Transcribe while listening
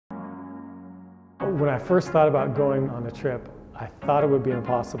When I first thought about going on a trip, I thought it would be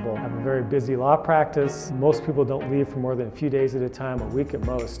impossible. I have a very busy law practice. Most people don't leave for more than a few days at a time, a week at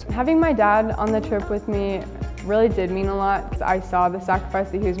most. Having my dad on the trip with me really did mean a lot. I saw the sacrifice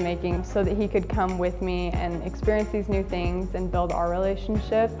that he was making so that he could come with me and experience these new things and build our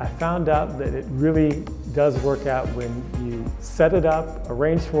relationship. I found out that it really does work out when you set it up,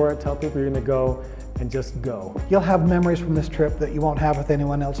 arrange for it, tell people you're going to go, and just go. You'll have memories from this trip that you won't have with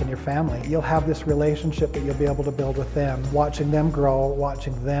anyone else in your family. You'll have this relationship that you'll be able to build with them, watching them grow,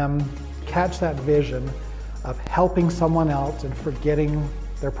 watching them catch that vision of helping someone else and forgetting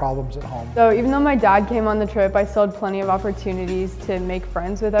their problems at home. So even though my dad came on the trip, I still had plenty of opportunities to make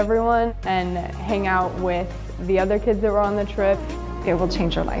friends with everyone and hang out with the other kids that were on the trip. It will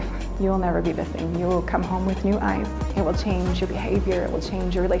change your life. You will never be the same. You will come home with new eyes. It will change your behavior. It will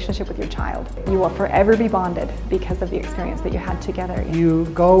change your relationship with your child. You will forever be bonded because of the experience that you had together. You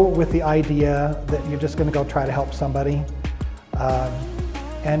go with the idea that you're just going to go try to help somebody,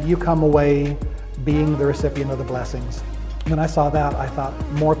 and you come away being the recipient of the blessings. When I saw that, I thought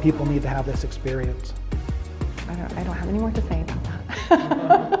more people need to have this experience. I don't have any more to say about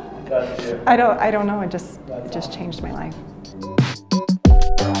that. I don't know. It just changed my life.